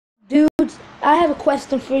I have a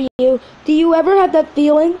question for you. Do you ever have that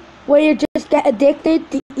feeling where you just get addicted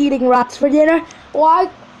to eating rocks for dinner? Why?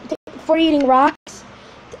 For eating rocks?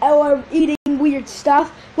 Or eating weird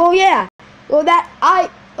stuff? Well, yeah. Well,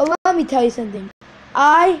 let me tell you something.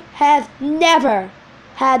 I have never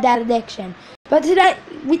had that addiction. But today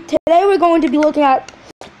we're going to be looking at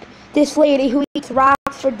this lady who eats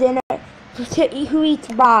rocks for dinner, who eats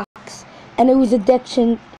rocks, and who's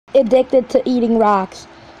addicted to eating rocks.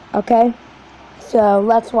 Okay? So,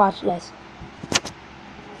 let's watch this.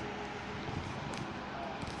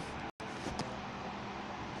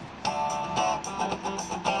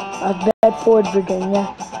 Of Bedford,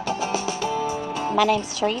 Virginia. My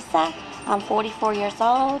name's Teresa. I'm 44 years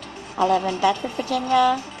old. I live in Bedford,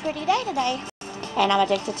 Virginia. Pretty day today. And I'm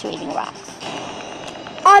addicted to eating rocks.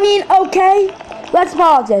 I mean, okay, let's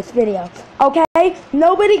pause this video. Okay?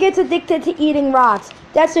 Nobody gets addicted to eating rocks.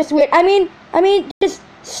 That's just weird. I mean, just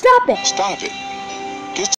stop it. Stop it.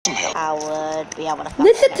 Get some help. I would be able to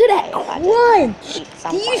listen to that crunch.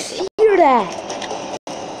 Do you hear that?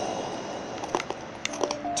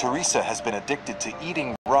 Teresa has been addicted to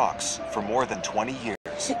eating rocks for more than 20 years.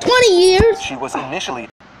 20 years? She was initially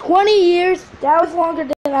 20 years? That was longer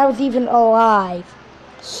than I was even alive.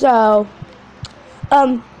 So,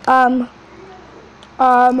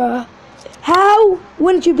 how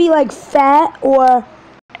wouldn't you be like fat, or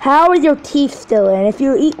how are your teeth still in? If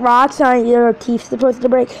you eat rocks, aren't your teeth supposed to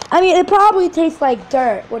break? I mean, it probably tastes like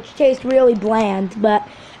dirt, which tastes really bland, but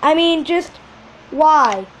I mean, just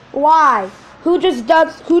why? Why? Who just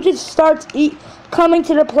starts coming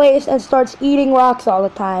to the place and starts eating rocks all the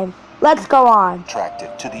time? Let's go on.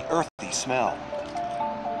 attracted to the earthy smell.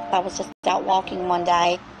 I was just out walking one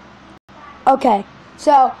day. Okay,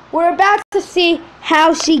 so we're about to see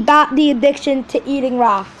how she got the addiction to eating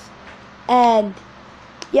rocks. And,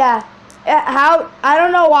 yeah, I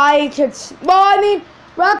don't know why it should, well, I mean,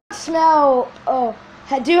 rocks smell,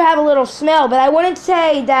 do have a little smell, but I wouldn't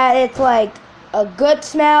say that it's like a good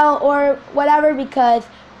smell or whatever, because,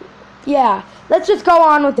 yeah, let's just go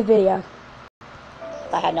on with the video.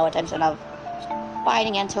 I had no intention of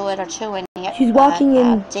biting into it or chewing it. She's walking in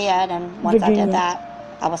I did, and once Virginia. I did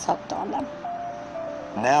that, I was hooked on them.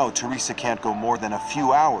 Now Teresa can't go more than a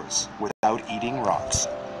few hours without eating rocks.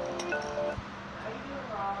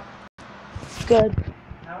 Good.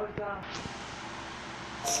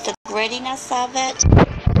 It's the grittiness of it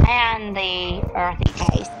and the earthy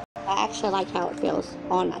taste. I actually like how it feels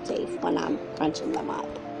on my teeth when I'm crunching them up.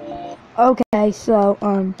 Okay, so,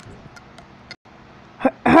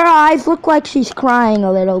 her eyes look like she's crying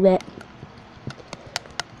a little bit.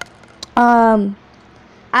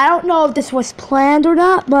 I don't know if this was planned or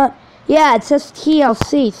not, but yeah, it says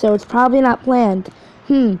TLC, so it's probably not planned.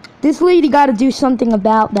 This lady got to do something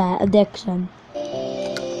about that addiction.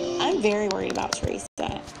 I'm very worried about Teresa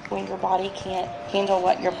when your body can't handle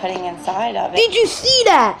what you're putting inside of it. Did you see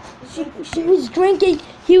that? She was drinking,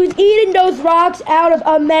 he was eating those rocks out of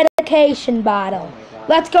a medication bottle.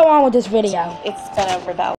 Let's go on with this video. It's gonna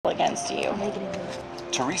rebel against you.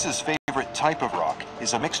 Teresa's favorite type of rock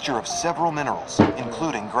is a mixture of several minerals,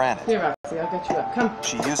 including granite. Here, Roxy, I'll get you up. Come.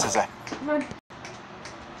 She uses a Come on.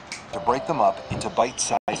 to break them up into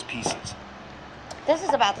bite-sized pieces. This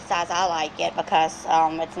is about the size I like it because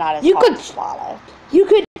it's not as You hard could- to swallow. You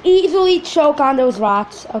could easily choke on those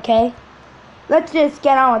rocks, okay? Let's just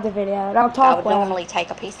get on with the video. Don't I talk would loud. normally take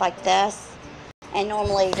a piece like this and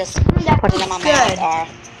normally just put it in my good. mouth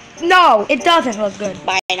No, it doesn't look good. or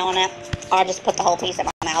bite on it, or just put the whole piece in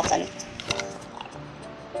my mouth and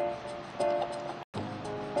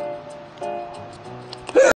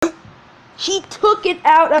She took it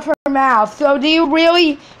out of her mouth. So do you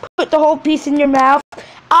really put the whole piece in your mouth?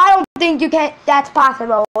 I don't think you can. That's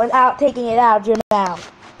possible without taking it out of your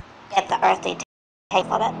mouth. get the earthy taste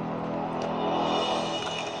of it.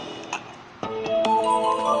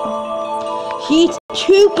 She eats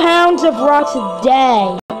 2 pounds of rocks a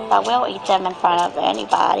day. I will eat them in front of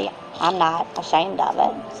anybody. I'm not ashamed of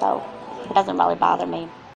it, so it doesn't really bother me.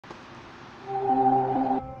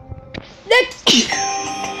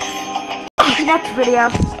 Next video.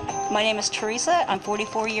 My name is Teresa. I'm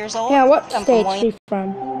 44 years old. Yeah, what I'm state is she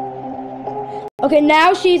from? Okay,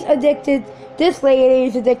 now she's addicted. This lady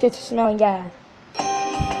is addicted to smelling gas.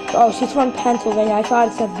 Oh, she's from Pennsylvania. I thought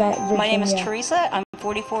it said Virginia. My name is Teresa. I'm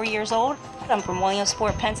 44 years old. I'm from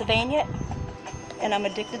Williamsport, Pennsylvania, and I'm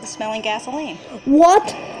addicted to smelling gasoline.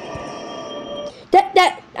 What?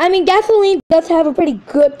 I mean, gasoline does have a pretty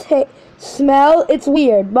good smell. It's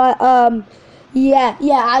weird, but yeah,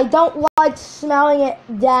 I don't like smelling it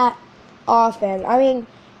that often. I mean,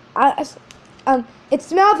 it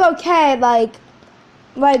smells okay, like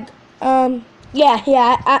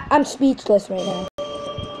I'm speechless right now.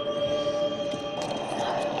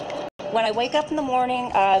 When I wake up in the morning,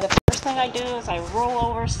 the first thing I do is I roll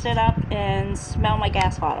over, sit up, and smell my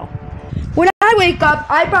gas bottle. When I wake up,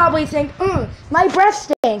 I probably think, my breath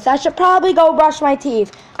stinks. I should probably go brush my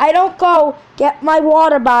teeth. I don't go get my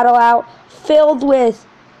water bottle out filled with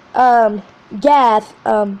gas,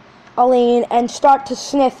 Aline, and start to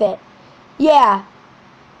sniff it. Yeah.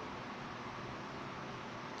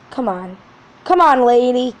 Come on. Come on,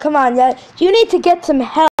 lady. Come on. You need to get some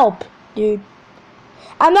help, dude.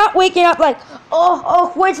 I'm not waking up like,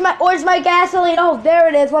 where's my gasoline? Oh, there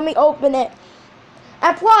it is. Let me open it.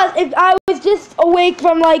 And plus, if I was just awake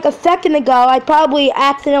from like a second ago, I'd probably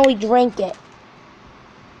accidentally drink it.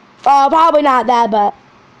 Probably not that, but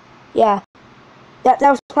yeah. That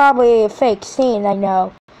was probably a fake scene, I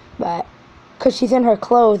know. But, because she's in her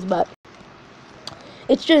clothes, but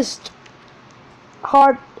it's just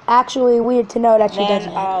actually weird to know that she doesn't.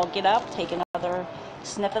 Then I'll get up, take another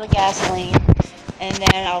sniff of the gasoline, and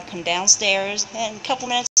then I'll come downstairs, and a couple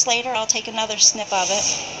minutes later, I'll take another sniff of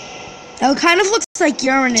it. It kind of looks like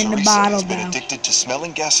urine in the Teresa bottle, has been though. addicted to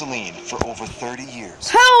smelling gasoline for over 30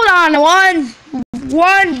 years. Hold on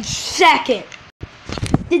one second.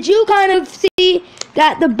 Did you kind of see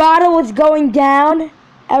that the bottle was going down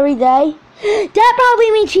every day? That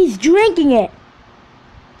probably means she's drinking it.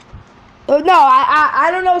 No, I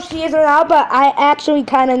don't know if she is or not, but I actually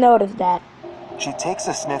kind of noticed that. She takes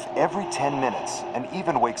a sniff every 10 minutes and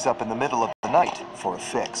even wakes up in the middle of the night for a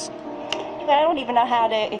fix. I don't even know how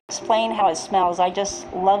to explain how it smells. I just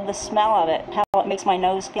love the smell of it, how it makes my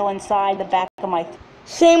nose feel inside the back of my...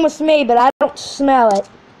 Same with me, but I don't smell it.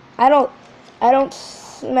 I don't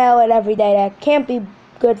smell it every day. That can't be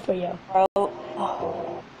good for you. throat.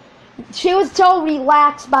 She was so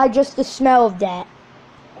relaxed by just the smell of that.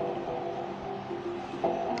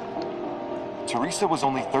 Teresa was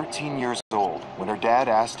only 13 years old when her dad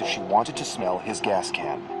asked if she wanted to smell his gas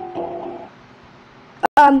can.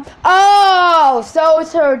 So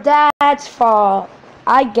it's her dad's fault.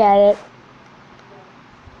 I get it.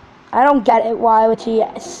 I don't get it. Why would she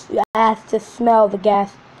ask to smell the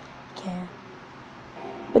gas can?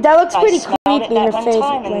 But that looks pretty creepy in her face.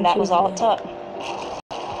 And that was all it took.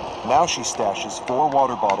 Now she stashes 4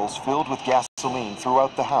 water bottles filled with gasoline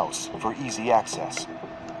throughout the house for easy access.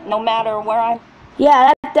 No matter where I'm...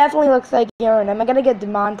 Yeah, that definitely looks like urine. Am I gonna get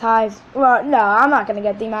demonetized? Well, no, I'm not gonna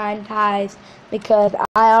get demonetized because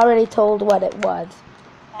I already told what it was.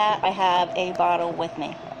 I have a bottle with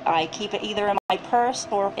me. I keep it either in my purse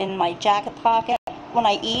or in my jacket pocket. When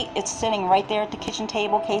I eat, it's sitting right there at the kitchen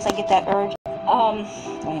table in case I get that urge. Wait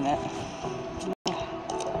a minute.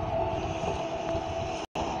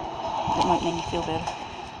 It might make me feel good.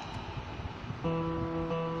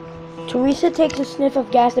 Teresa takes a sniff of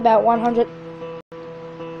gas about 100...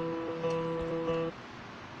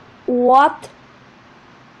 What?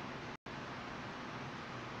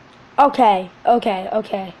 Okay.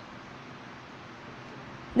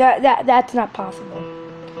 That's not possible.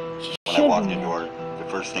 When I walk in the door, the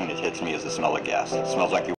first thing that hits me is the smell of gas. It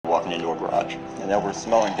smells like you're walking into a garage. And then we're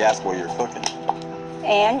smelling gas while you're cooking.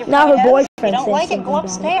 And your Now her friends, boyfriend you don't thinks like it, something go about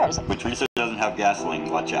upstairs. But Teresa doesn't have gasoline,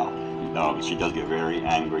 watch out. No, she does get very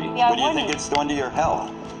angry. Yeah, what do you think it's doing to your health?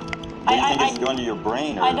 What do you think it's doing to your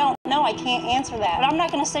brain? Or... I don't know. I can't answer that. But I'm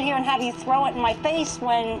not going to sit here and have you throw it in my face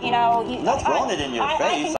when, you know... Not throwing it in your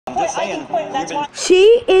face. I'm just saying...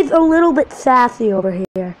 She is a little bit sassy over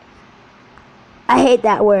here. I hate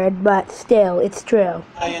that word, but still, it's true.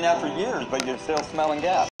 Saying that for years, but you're still smelling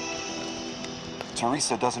gas.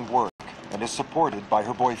 Teresa doesn't work and is supported by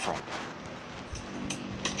her boyfriend.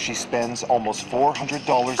 She spends almost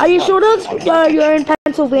 $400 Are you a sure month those, on you're in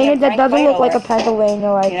Pennsylvania? Yeah, That doesn't right look like a over. Pennsylvania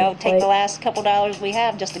license You know, take plate. the last couple dollars we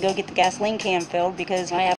have just to go get the gasoline can filled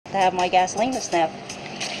because I have to have my gasoline to sniff.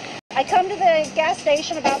 I come to the gas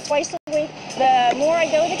station about twice a week. The more I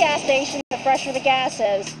go to the gas station, the fresher the gas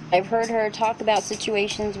is. I've heard her talk about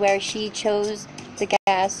situations where she chose the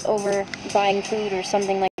gas over buying food or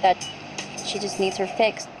something like that. She just needs her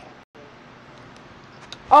fix.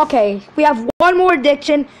 Okay, we have one more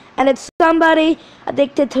addiction, and it's somebody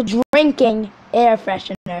addicted to drinking air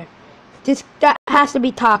freshener. That has to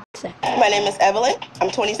be toxic. My name is Evelyn. I'm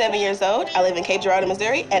 27 years old. I live in Cape Girardeau,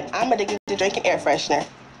 Missouri, and I'm addicted to drinking air freshener.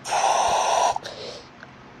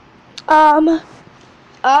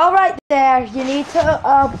 All right there. You need to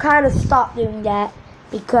kind of stop doing that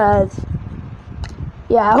because,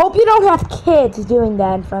 yeah, I hope you don't have kids doing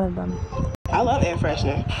that in front of them. I love air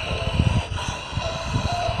freshener.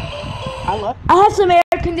 I have some air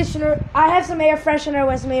conditioner. I have some air freshener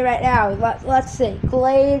with me right now. Let's see.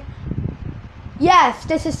 Glade. Yes,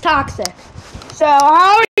 this is toxic. So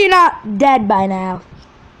how are you not dead by now?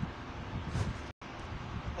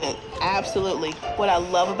 Absolutely. What I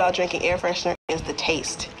love about drinking air freshener is the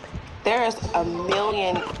taste. There's a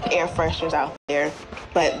million air fresheners out there,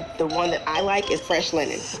 but the one that I like is Fresh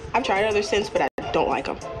Linen. I've tried other scents, but I don't like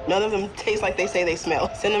them. None of them taste like they say they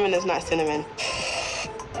smell. Cinnamon is not cinnamon.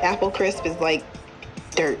 Apple Crisp is like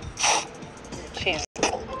dirt. Cheers.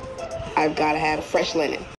 I've got to have Fresh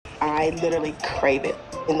Linen. I literally crave it.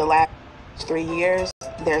 In the last 3 years,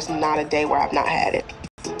 there's not a day where I've not had it.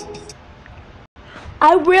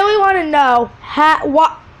 I really want to know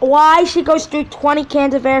why she goes through 20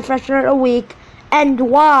 cans of air freshener a week, and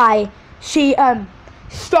why she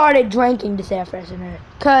started drinking this air freshener.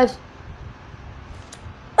 Cause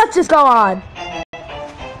let's just go on.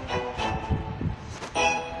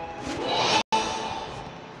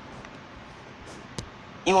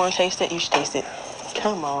 You want to taste it? You should taste it.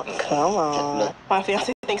 Come on, come on. My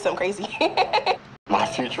fiance thinks I'm crazy. My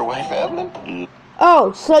future wife, Evelyn?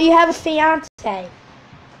 Oh, so you have a fiance?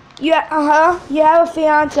 Yeah, you have a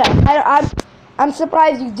fiance. I'm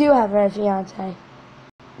surprised you do have a fiance.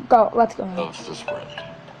 Let's go. Loves to spread.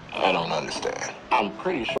 I don't understand. I'm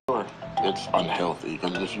pretty sure it's unhealthy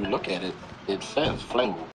because if you look at it, it says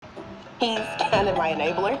flavor. He's kind of my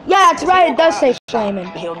enabler. Yeah, that's right. It does say flaming.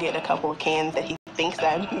 He'll get a couple of cans that he thinks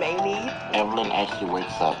I may need. Evelyn actually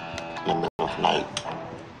wakes up in the middle of the night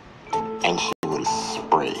and she will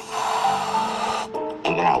spray.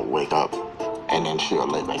 And then I'll wake up and then she'll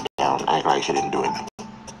lay back down, act like she didn't do anything.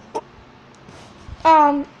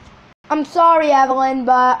 I'm sorry, Evelyn,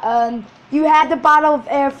 but you had the bottle of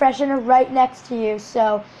air freshener right next to you,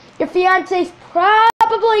 so your fiance's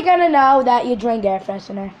probably gonna know that you drink air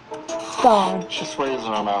freshener. Go on. She sprays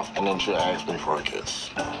in her mouth and then she'll ask me for a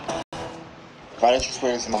kiss. Why did you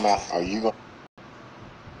spray this in my mouth? Are you going?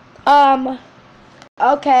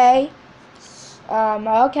 Okay.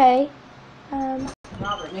 Okay.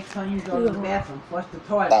 Robert, next time you go to the bathroom, flush the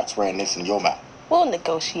toilet. Stop spraying this in your mouth. We'll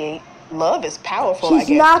negotiate. Love is powerful, She's I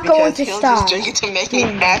guess. not going to he'll stop just drink it to make me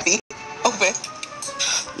happy. Open.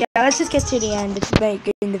 Yeah, let's just get to the end. It's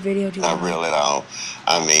getting the video too Not long. real at all.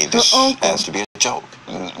 I mean, this has to be a joke.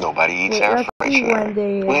 Nobody eats Wait, air let's see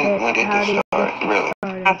freshener. When did this start? Really?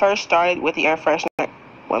 I first started with the air freshener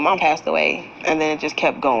when Mom passed away, and then it just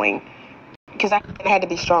kept going. Because I had to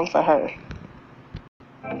be strong for her.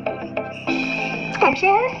 I'm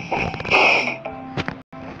sorry.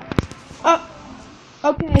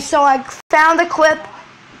 Okay, so I found a clip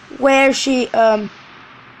where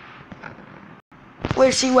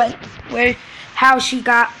how she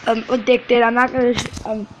got addicted. I'm not gonna.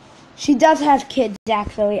 She does have kids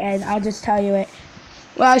actually, and I'll just tell you it.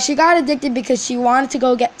 Well, she got addicted because she wanted to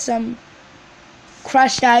go get some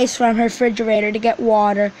crushed ice from her refrigerator to get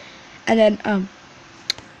water, and then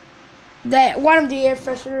one of the air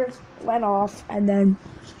fresheners went off, and then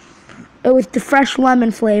it was the fresh lemon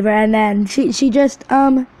flavor, and then she just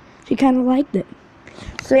she kind of liked it.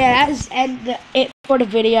 So yeah, that is it for the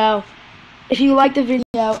video. If you like the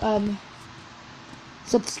video,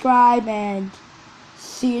 subscribe and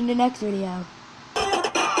see you in the next video.